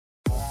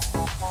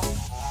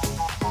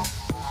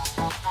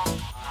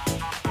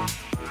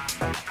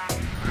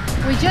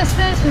We just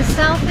finished with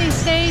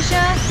Southeast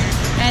Asia,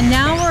 and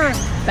now we're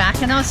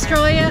back in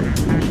Australia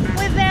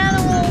with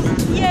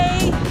animals,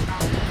 yay!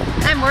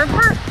 And we're in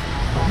Perth,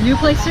 new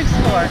place to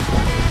explore.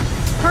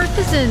 Perth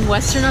is in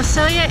Western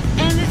Australia,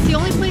 and it's the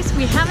only place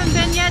we haven't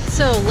been yet,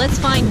 so let's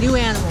find new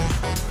animals.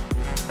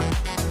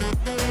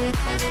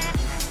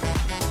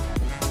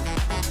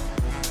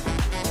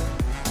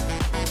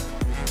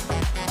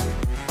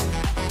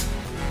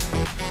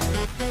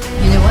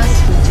 You know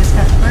us, we just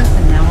got to Perth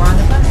and now we're on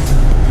the bus.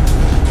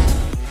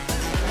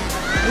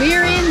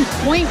 We're in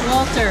Point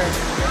Walter.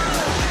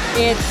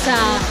 It's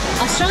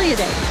Australia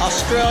Day.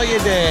 Australia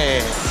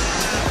Day.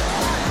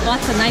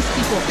 Lots of nice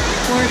people.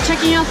 We're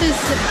checking out this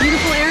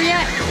beautiful area,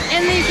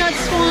 and they've got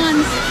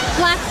swans,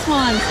 black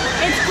swans.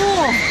 It's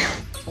cool.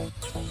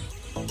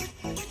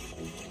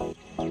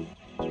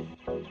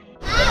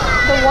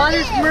 The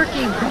water's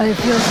murky, but it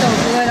feels so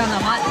good on a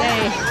hot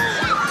day.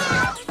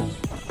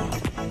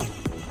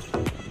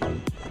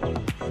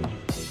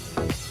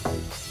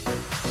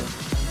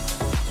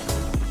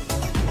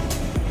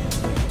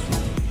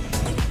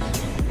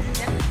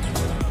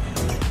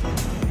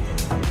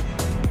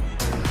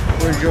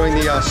 We're enjoying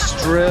the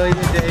Australia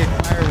Day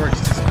fireworks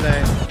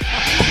display.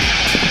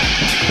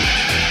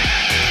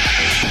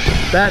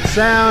 That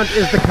sound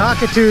is the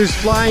cockatoos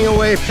flying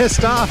away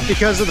pissed off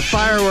because of the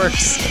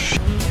fireworks.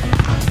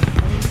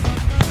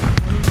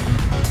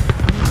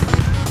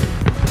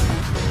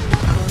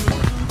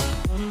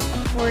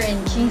 We're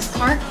in Kings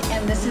Park,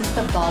 and this is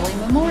the Bali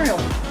Memorial.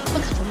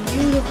 Look how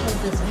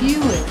beautiful this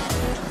view is.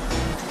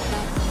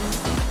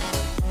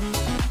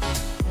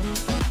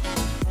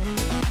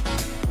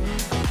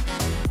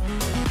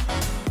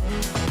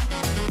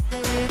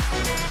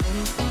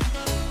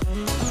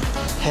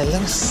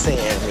 Hello,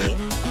 Sammy.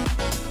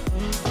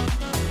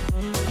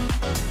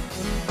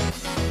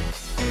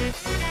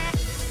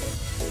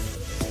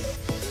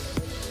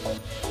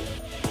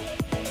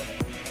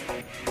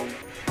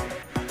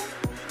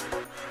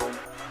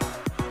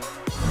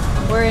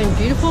 We're in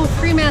beautiful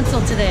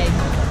Fremantle today.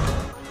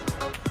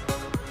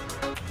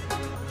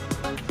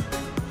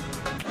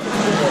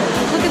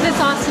 Look at this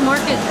awesome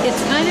market.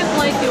 It's kind of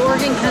like the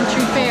Oregon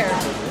Country Fair.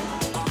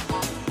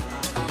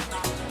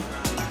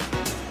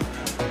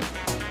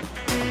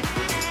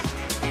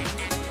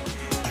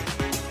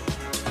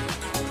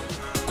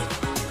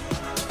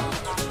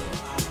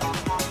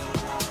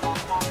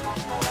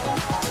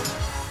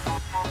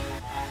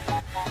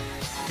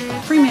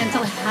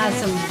 Fremantle has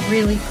some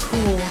really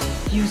cool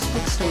used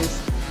bookstores.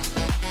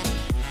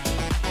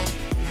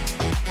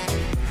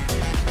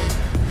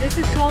 This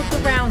is called the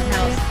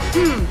Roundhouse.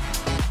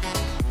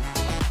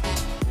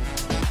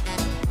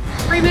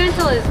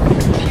 Fremantle is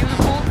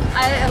beautiful.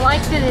 I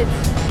like that it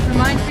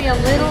reminds me a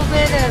little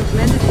bit of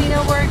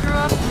Mendocino where I grew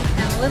up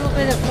and a little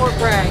bit of Fort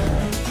Bragg.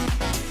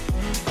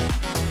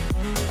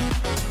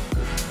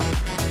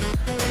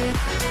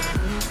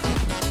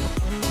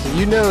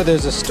 You know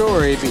there's a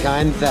story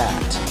behind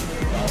that.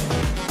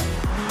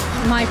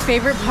 My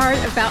favorite part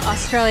about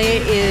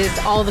Australia is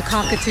all the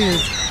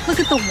cockatoos. Look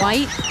at the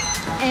white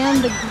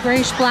and the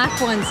grayish black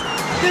ones.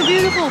 They're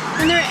beautiful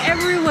and they're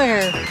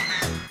everywhere.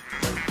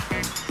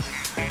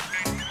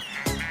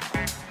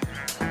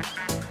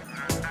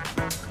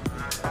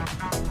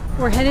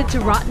 We're headed to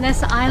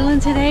Rottnest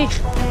Island today,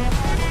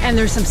 and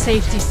there's some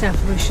safety stuff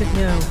we should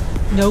know.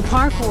 No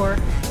parkour.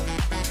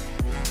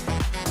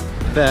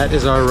 That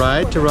is our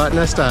ride to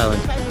Rottnest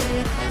Island.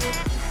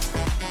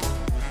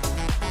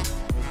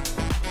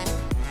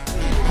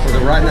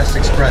 The Rottnest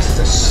Express is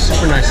a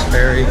super nice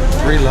ferry,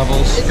 3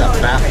 levels, got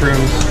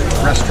bathrooms,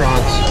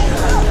 restaurants.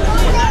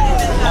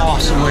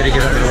 Awesome way to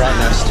get up to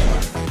Rottnest.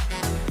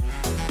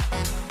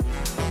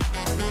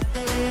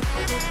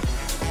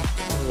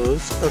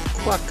 Those are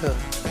Quoka.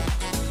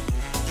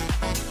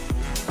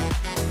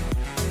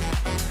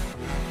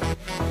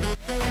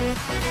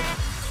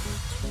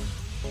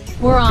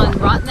 We're on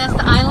Rottnest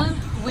Island.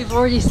 We've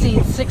already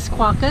seen 6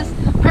 quokkas.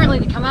 Apparently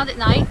they come out at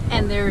night,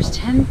 and there's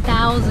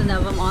 10,000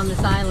 of them on this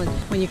island.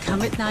 When you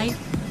come at night,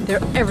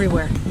 they're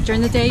everywhere.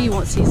 During the day, you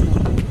won't see as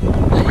many.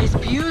 But it's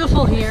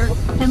beautiful here,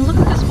 and look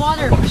at this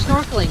water for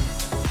snorkeling.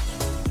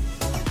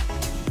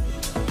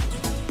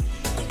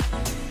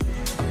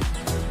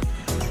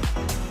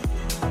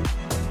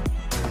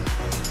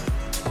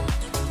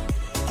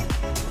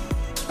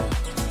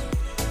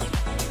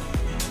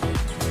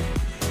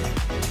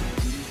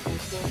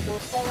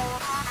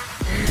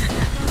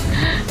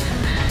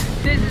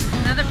 This is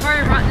another part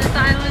of Rottnest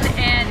Island,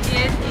 and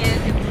it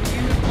is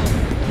beautiful.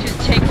 Just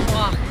take a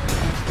walk.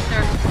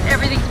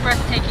 Everything's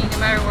breathtaking no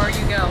matter where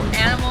you go.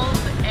 Animals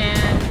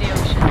and the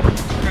ocean.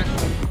 It's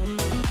incredible.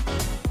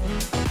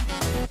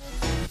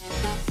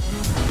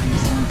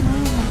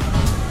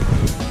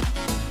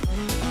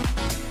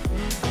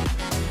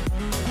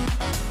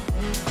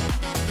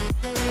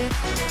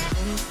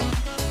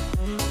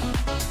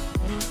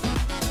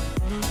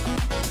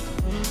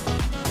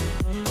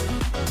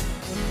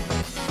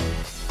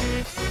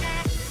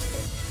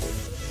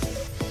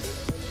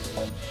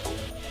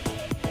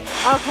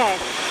 Okay,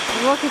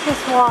 look at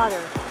this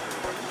water.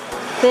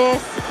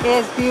 This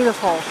is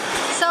beautiful.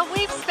 So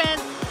we've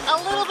spent a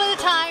little bit of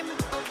time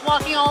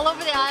walking all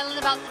over the island,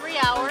 about 3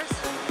 hours,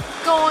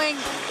 going,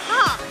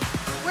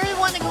 where do we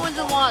want to go into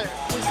the water?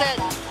 We said,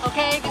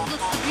 okay, this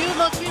looks the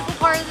most beautiful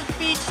part of the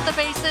beach, the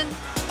basin.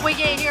 We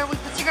get here, we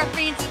stick our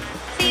feet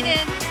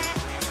in.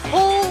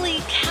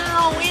 Holy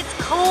cow, it's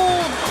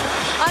cold.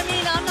 I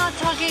mean, I'm not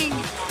talking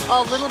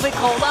a little bit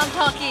cold, I'm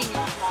talking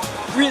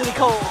really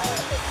cold.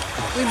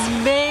 We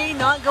may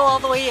not go all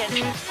the way in.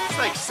 It's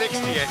like 60,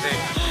 I think.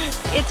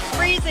 It's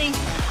freezing.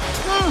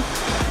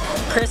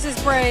 Chris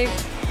is brave.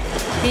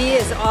 He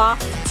is off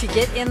to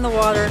get in the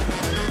water.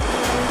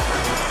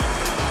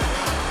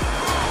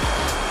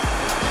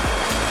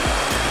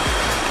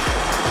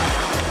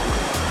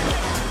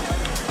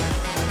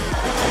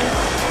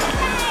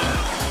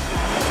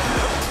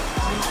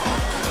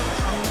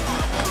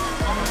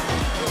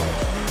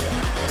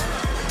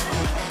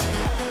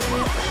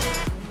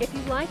 If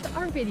you liked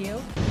our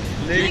video,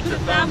 Leave the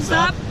thumbs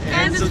up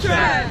and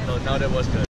subscribe. No, now that was good.